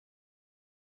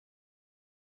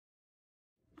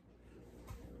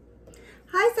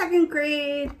Hi, second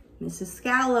grade, Mrs.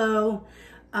 Scallo.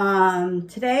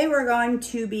 Today we're going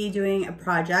to be doing a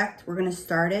project. We're going to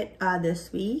start it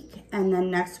this week, and then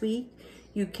next week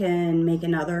you can make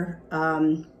another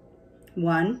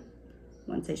one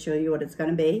once I show you what it's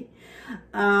going to be.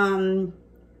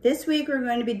 This week we're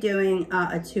going to be doing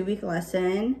a 2-week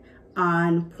lesson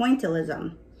on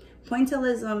pointillism.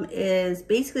 Pointillism is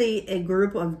basically a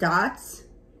group of dots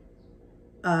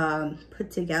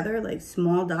put together, like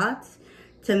small dots,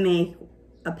 to make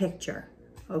a picture,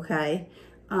 okay?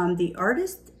 The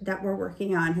artist that we're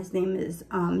working on, his name is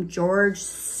George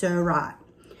Seurat.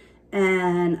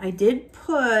 And I did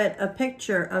put a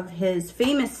picture of his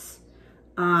famous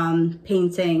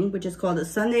painting, which is called A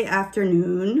Sunday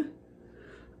Afternoon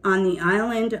on the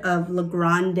island of La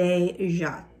Grande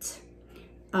Jatte.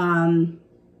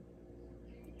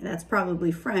 That's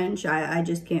probably French. I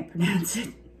just can't pronounce it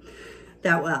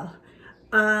that well.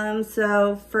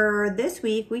 So for this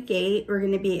week, week 8, we're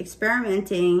going to be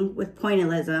experimenting with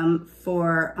pointillism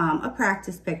for a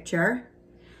practice picture.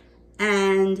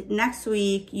 And next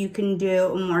week, you can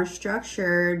do a more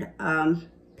structured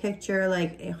picture,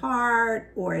 like a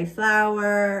heart or a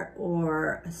flower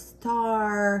or a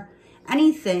star,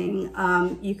 anything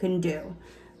you can do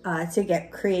to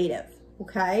get creative,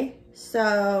 okay?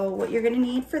 So what you're going to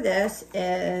need for this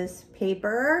is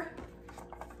paper,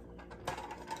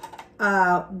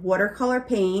 watercolor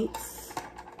paints,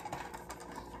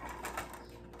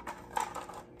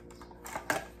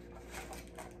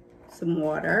 some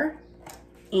water,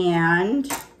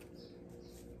 and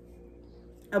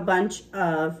a bunch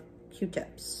of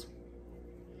Q-tips.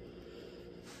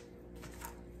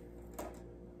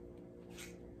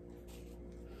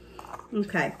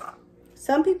 Okay,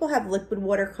 some people have liquid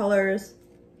watercolors.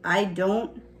 I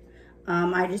don't.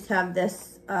 I just have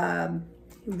this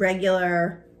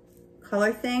regular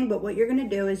color thing, but what you're going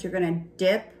to do is you're going to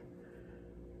dip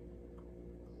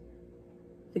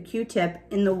the Q-tip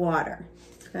in the water,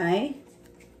 okay?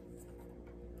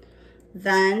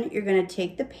 Then you're going to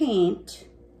take the paint,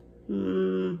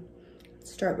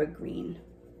 let's start with green.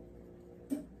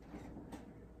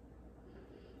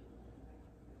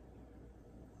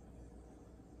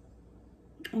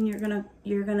 And you're going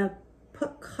to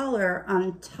put color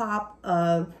on top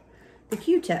of the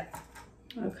Q-tip,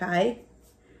 okay?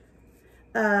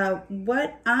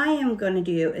 What I am going to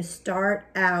do is start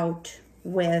out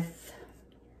with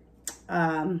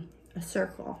a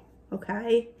circle,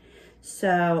 okay?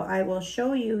 So I will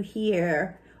show you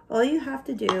here. All you have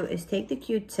to do is take the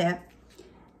Q-tip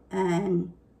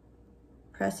and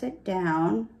press it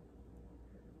down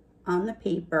on the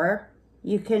paper.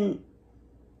 You can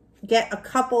get a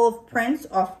couple of prints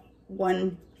off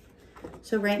one.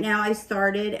 So right now I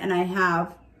started and I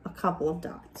have a couple of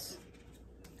dots.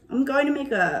 I'm going to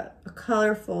make a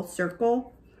colorful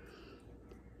circle.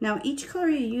 Now each color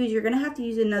you use, you're going to have to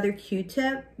use another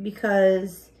Q-tip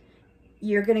because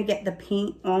you're going to get the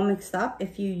paint all mixed up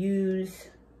if you use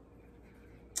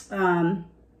the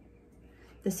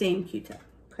same Q-tip,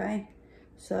 okay?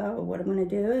 So what I'm going to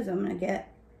do is I'm going to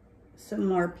get some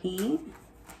more paint.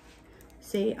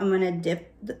 See, I'm going to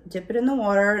dip it in the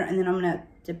water, and then I'm going to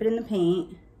dip it in the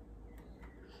paint.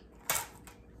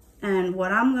 And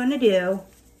what I'm going to do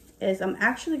is I'm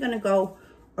actually going to go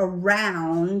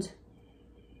around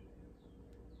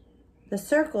the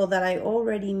circle that I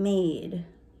already made.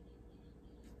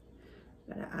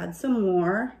 I'm going to add some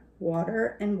more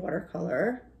water and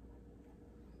watercolor.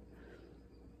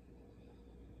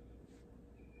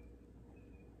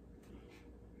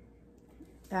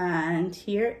 And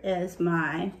here is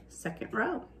my second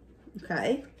row,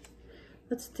 okay?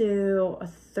 Let's do a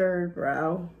third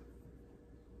row.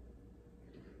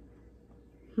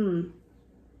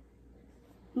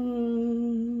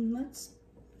 Let's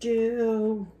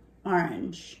do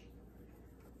orange,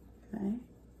 okay?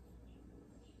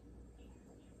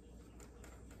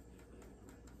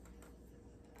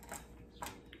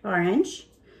 Orange.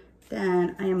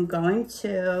 Then I am going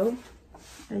to,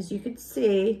 as you can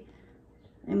see,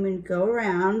 I'm going to go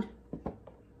around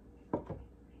the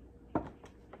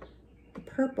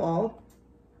purple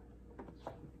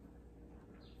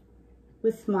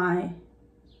with my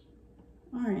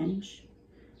orange,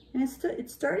 and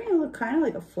it's starting to look kind of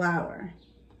like a flower.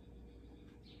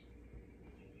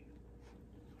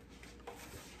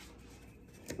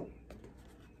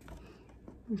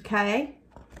 Okay,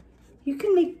 you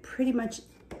can make pretty much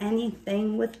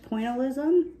anything with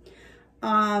pointillism.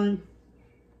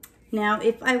 Now,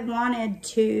 if I wanted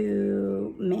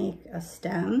to make a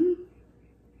stem,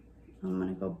 I'm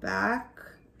gonna go back.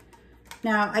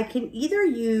 Now, I can either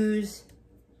use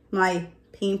my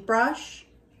paintbrush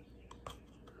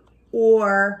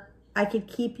or I could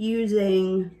keep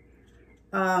using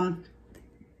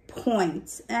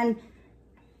points. And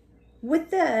with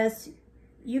this,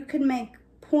 you can make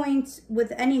points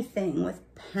with anything, with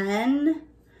pen.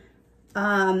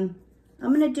 I'm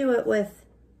gonna do it with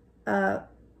a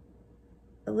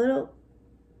little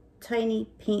tiny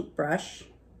paintbrush.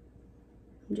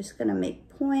 I'm just gonna make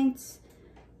points,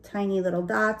 tiny little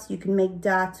dots. You can make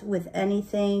dots with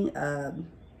anything,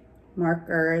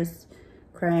 markers,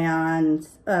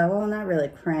 crayons, well, not really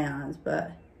crayons,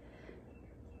 but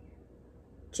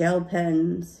gel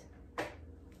pens.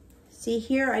 See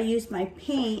here, I use my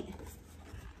paint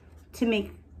to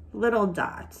make little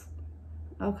dots,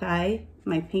 okay?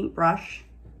 My paintbrush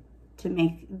to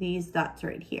make these dots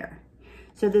right here.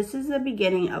 So this is the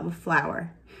beginning of a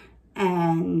flower.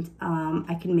 And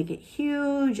I can make it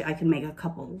huge. I can make a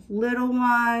couple little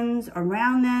ones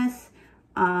around this.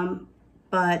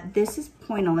 But this is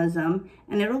Pointillism,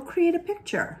 and it'll create a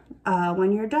picture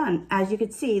when you're done. As you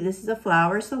can see, this is a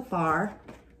flower so far.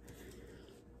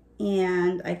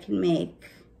 And I can make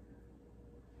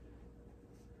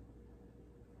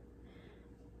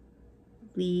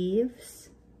leaves.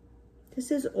 This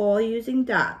is all using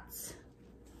dots.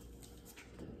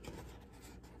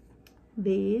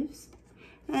 Leaves,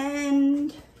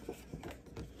 and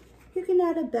you can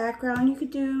add a background. You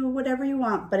could do whatever you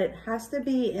want, but it has to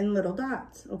be in little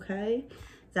dots, okay?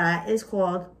 That is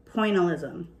called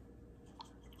Pointillism.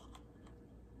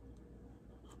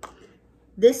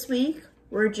 This week,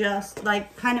 we're just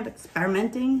like kind of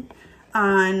experimenting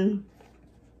on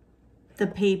the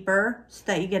paper so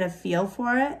that you get a feel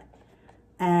for it.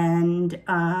 And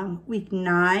week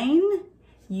 9,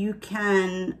 you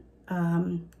can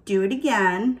do it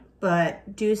again,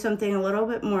 but do something a little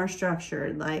bit more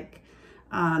structured, like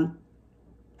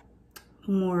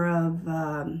more of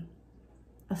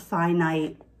a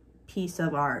finite piece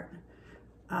of art.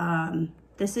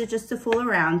 This is just to fool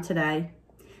around today,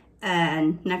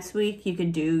 and next week you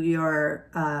could do your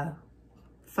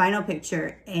final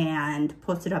picture and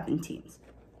post it up in Teams.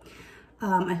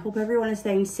 I hope everyone is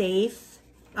staying safe,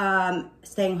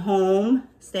 staying home,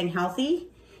 staying healthy.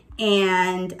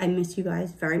 And I miss you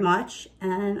guys very much,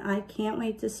 and I can't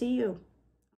wait to see you.